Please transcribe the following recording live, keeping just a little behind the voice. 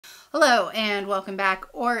Hello and welcome back,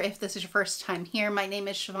 or if this is your first time here, my name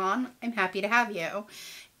is Siobhan. I'm happy to have you.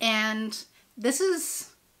 And this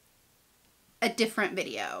is a different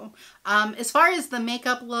video. As far as the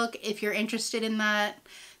makeup look, if you're interested in that,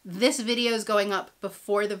 this video is going up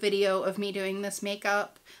before the video of me doing this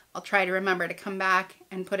makeup. I'll try to remember to come back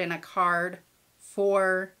and put in a card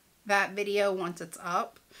for that video once it's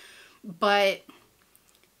up. But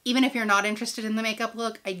even if you're not interested in the makeup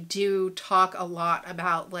look, I do talk a lot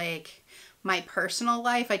about like my personal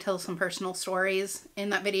life. I tell some personal stories in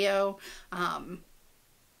that video.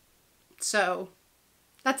 So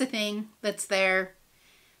that's a thing that's there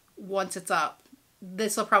once it's up.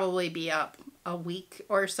 This will probably be up a week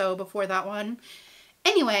or so before that one.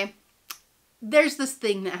 Anyway, there's this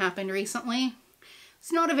thing that happened recently.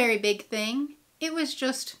 It's not a very big thing. It was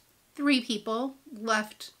just 3 people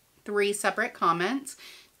left 3 separate comments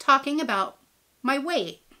talking about my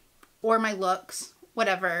weight or my looks,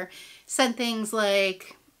 whatever. Said things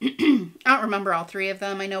like, I don't remember all 3 of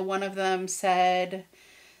them. I know one of them said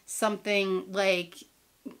something like,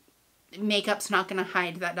 makeup's not gonna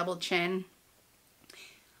hide that double chin.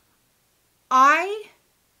 I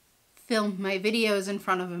film my videos in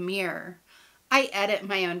front of a mirror. I edit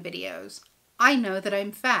my own videos. I know that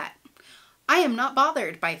I'm fat. I am not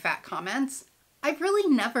bothered by fat comments. I've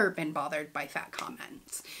really never been bothered by fat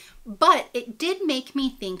comments, but it did make me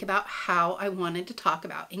think about how I wanted to talk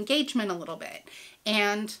about engagement a little bit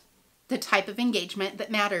and the type of engagement that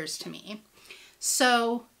matters to me.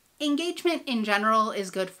 So engagement in general is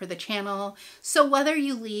good for the channel. So whether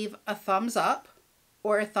you leave a thumbs up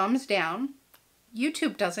or a thumbs down,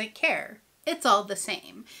 YouTube doesn't care. It's all the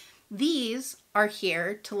same. These are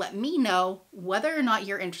here to let me know whether or not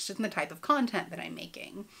you're interested in the type of content that I'm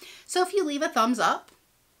making. So if you leave a thumbs up,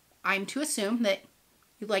 I'm to assume that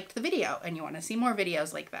you liked the video and you want to see more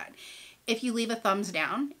videos like that. If you leave a thumbs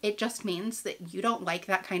down, it just means that you don't like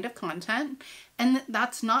that kind of content and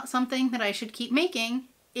that's not something that I should keep making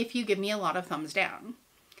if you give me a lot of thumbs down.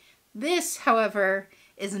 This, however,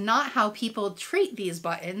 is not how people treat these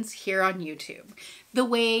buttons here on YouTube. The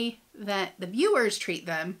way that the viewers treat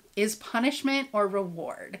them is punishment or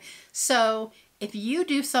reward. So if you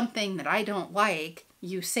do something that I don't like,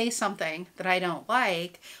 you say something that I don't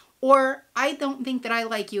like, or I don't think that I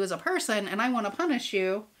like you as a person and I want to punish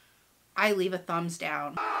you, I leave a thumbs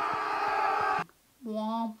down.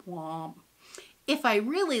 Womp womp. If I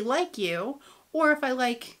really like you, or if I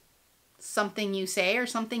like something you say or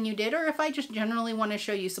something you did, or if I just generally want to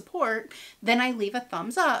show you support, then I leave a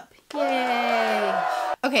thumbs up. Yay!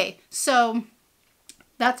 Okay, so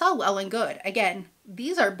that's all well and good. Again,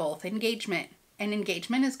 these are both engagement, and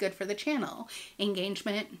engagement is good for the channel.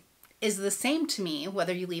 Engagement is the same to me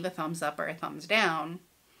whether you leave a thumbs up or a thumbs down.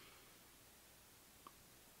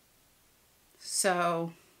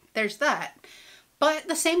 So there's that. But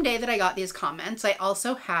the same day that I got these comments, I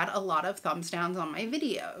also had a lot of thumbs downs on my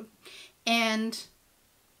video. And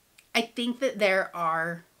I think that there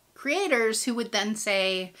are creators who would then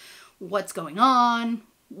say, what's going on?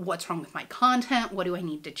 What's wrong with my content? What do I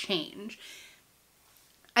need to change?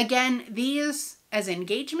 Again, these as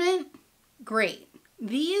engagement, great.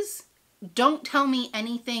 These don't tell me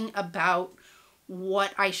anything about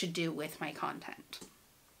what I should do with my content.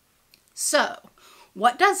 So,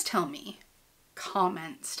 what does tell me?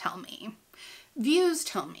 Comments tell me. Views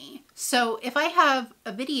tell me. So if I have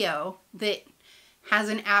a video that has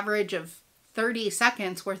an average of 30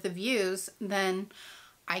 seconds worth of views, then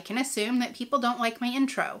I can assume that people don't like my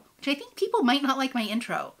intro, which I think people might not like my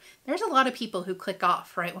intro. There's a lot of people who click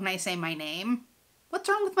off right when I say my name. What's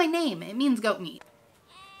wrong with my name? It means goat meat.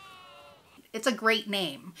 It's a great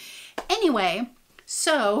name. Anyway,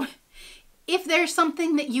 so if there's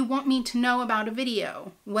something that you want me to know about a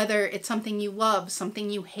video, whether it's something you love, something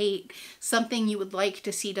you hate, something you would like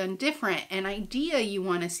to see done different, an idea you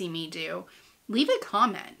want to see me do, leave a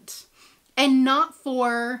comment. And not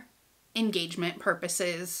for engagement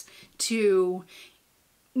purposes to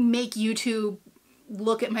make YouTube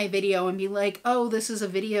look at my video and be like, oh, this is a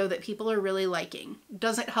video that people are really liking.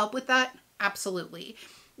 Does it help with that? Absolutely.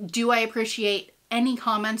 Do I appreciate any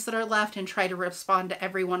comments that are left and try to respond to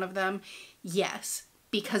every one of them? Yes,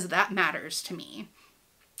 because that matters to me.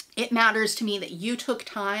 It matters to me that you took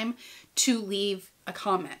time to leave a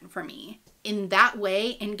comment for me. In that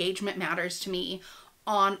way, engagement matters to me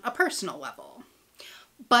on a personal level.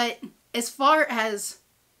 But as far as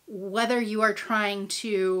whether you are trying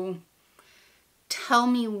to tell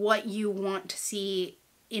me what you want to see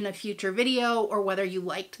in a future video or whether you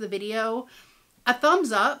liked the video, a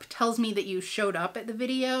thumbs up tells me that you showed up at the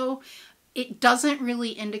video. it doesn't really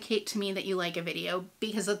indicate to me that you like a video,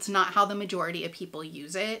 because that's not how the majority of people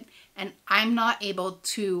use it. And I'm not able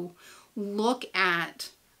to look at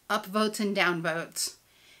upvotes and downvotes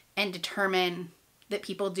and determine that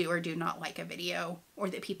people do or do not like a video, or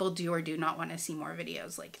that people do or do not want to see more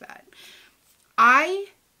videos like that. I,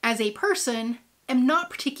 as a person, am not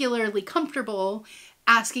particularly comfortable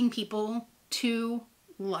asking people to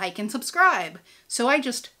like and subscribe. So I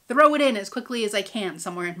just throw it in as quickly as I can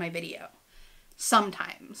somewhere in my video.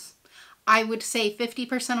 Sometimes. I would say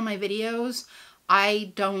 50% of my videos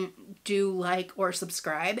I don't do like or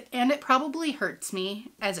subscribe, and it probably hurts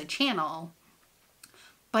me as a channel,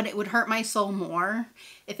 but it would hurt my soul more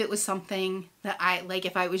if it was something that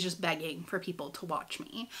if I was just begging for people to watch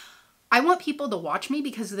me. I want people to watch me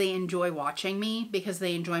because they enjoy watching me, because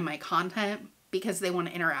they enjoy my content, because they want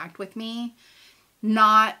to interact with me,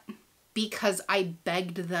 not because I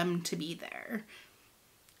begged them to be there.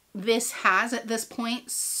 This has, at this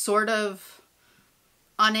point, sort of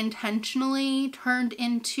unintentionally turned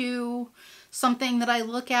into something that I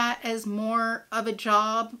look at as more of a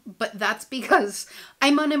job, but that's because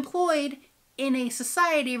I'm unemployed in a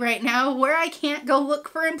society right now where I can't go look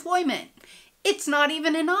for employment. It's not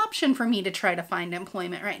even an option for me to try to find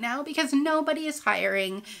employment right now, because nobody is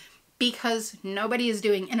hiring, because nobody is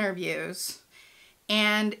doing interviews,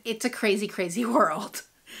 and it's a crazy, crazy world.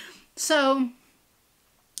 So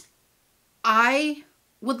I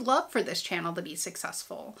would love for this channel to be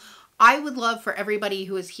successful. I would love for everybody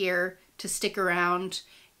who is here to stick around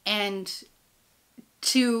and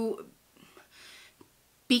to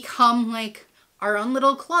become like our own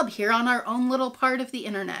little club here on our own little part of the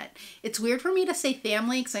internet. It's weird for me to say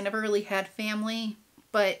family because I never really had family,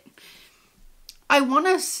 but I want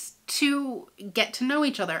us to get to know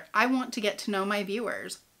each other. I want to get to know my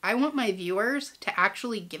viewers. I want my viewers to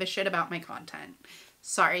actually give a shit about my content.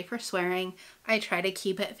 Sorry for swearing. I try to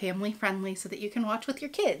keep it family friendly so that you can watch with your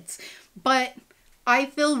kids. But I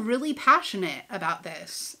feel really passionate about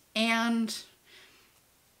this, and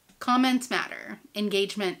comments matter.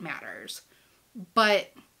 Engagement matters.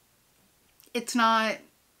 But it's not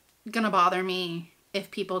gonna bother me if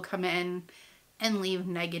people come in and leave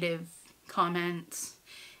negative comments.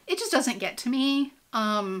 It just doesn't get to me.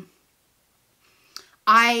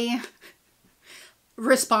 I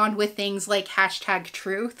respond with things like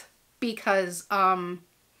 #truth because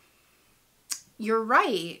you're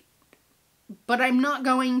right, but I'm not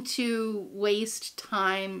going to waste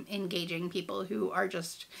time engaging people who are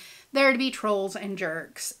just there to be trolls and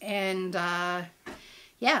jerks. And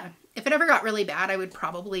yeah, if it ever got really bad, I would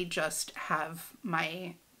probably just have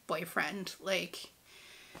my boyfriend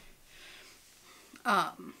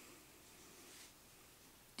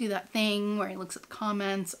do that thing where he looks at the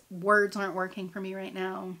comments. Words aren't working for me right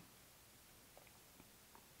now.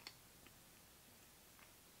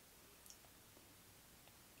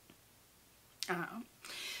 I don't know.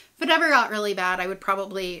 If it ever got really bad, I would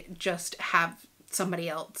probably just have somebody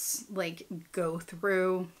else go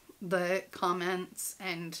through the comments.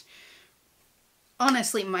 And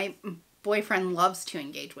honestly, my boyfriend loves to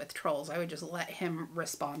engage with trolls. I would just let him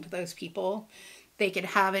respond to those people. They could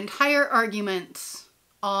have entire arguments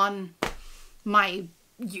on my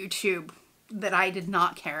YouTube that I did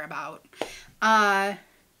not care about. But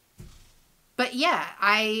yeah,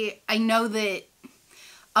 I know that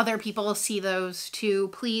other people see those too.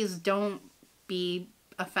 Please don't be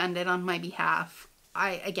offended on my behalf.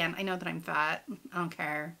 Again, I know that I'm fat. I don't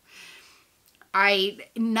care.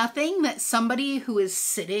 Nothing that somebody who is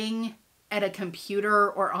sitting at a computer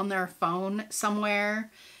or on their phone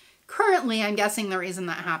somewhere, currently I'm guessing the reason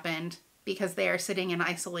that happened because they are sitting in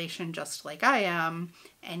isolation just like I am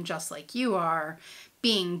and just like you are,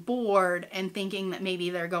 being bored and thinking that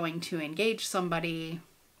maybe they're going to engage somebody.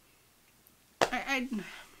 I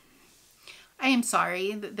am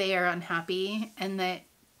sorry that they are unhappy and that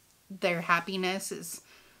their happiness is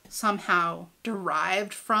somehow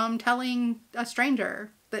derived from telling a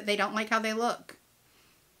stranger that they don't like how they look.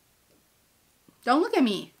 Don't look at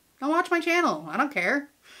me. Don't watch my channel. I don't care.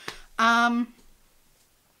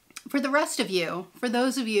 For the rest of you, for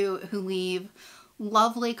those of you who leave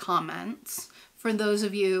lovely comments, for those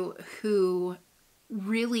of you who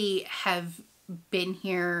really have been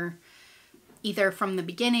here either from the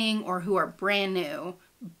beginning or who are brand new,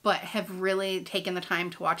 but have really taken the time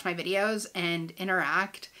to watch my videos and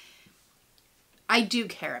interact, I do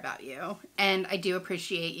care about you and I do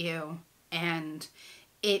appreciate you, and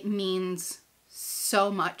it means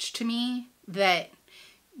so much to me that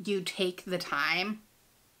you take the time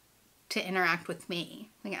to interact with me.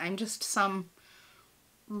 I'm just some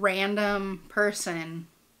random person in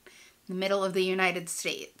the middle of the United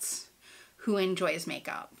States who enjoys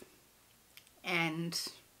makeup and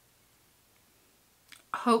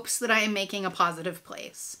hopes that I am making a positive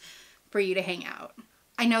place for you to hang out.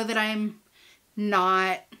 I know that I'm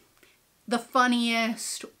not the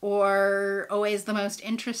funniest or always the most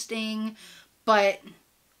interesting, but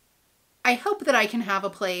I hope that I can have a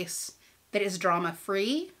place that is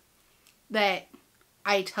drama-free, that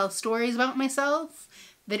I tell stories about myself,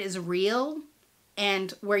 that is real,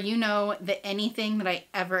 and where you know that anything that I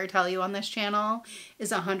ever tell you on this channel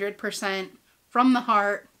is 100% from the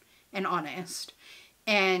heart and honest.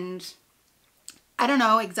 And I don't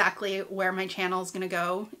know exactly where my channel is going to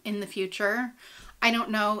go in the future. I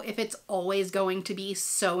don't know if it's always going to be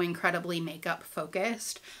so incredibly makeup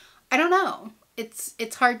focused. I don't know.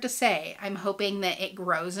 It's hard to say. I'm hoping that it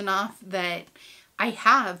grows enough that I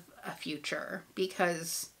have a future,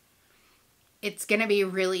 because it's going to be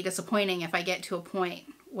really disappointing if I get to a point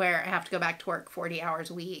where I have to go back to work 40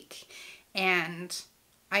 hours a week and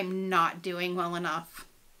I'm not doing well enough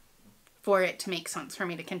for it to make sense for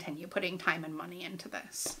me to continue putting time and money into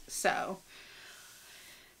this. So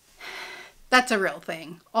that's a real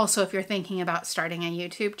thing. Also, if you're thinking about starting a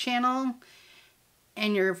YouTube channel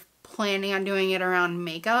and you're planning on doing it around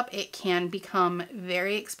makeup, it can become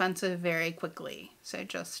very expensive very quickly. So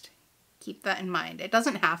just keep that in mind. It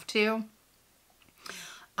doesn't have to,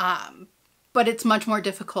 but it's much more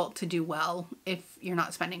difficult to do well if you're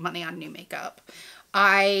not spending money on new makeup.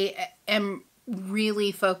 I am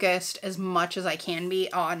really focused as much as I can be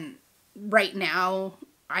on, right now,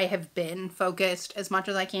 I have been focused as much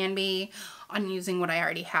as I can be on using what I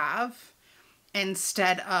already have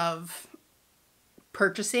instead of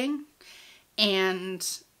purchasing. And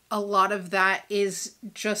a lot of that is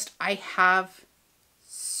just, I have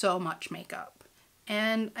so much makeup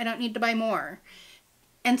and I don't need to buy more.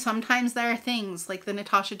 And sometimes there are things like the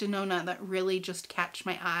Natasha Denona that really just catch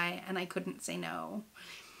my eye and I couldn't say no.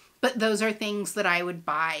 But those are things that I would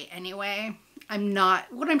buy anyway.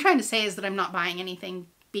 What I'm trying to say is that I'm not buying anything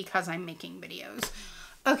because I'm making videos.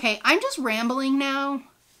 Okay, I'm just rambling now.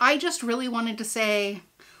 I just really wanted to say,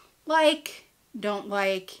 like, don't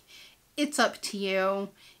like, it's up to you.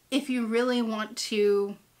 If you really want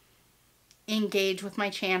to engage with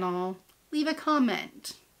my channel, leave a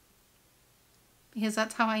comment. Because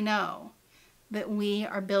that's how I know that we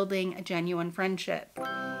are building a genuine friendship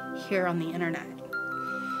here on the internet.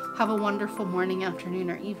 Have a wonderful morning,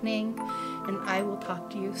 afternoon, or evening, and I will talk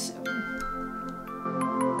to you soon.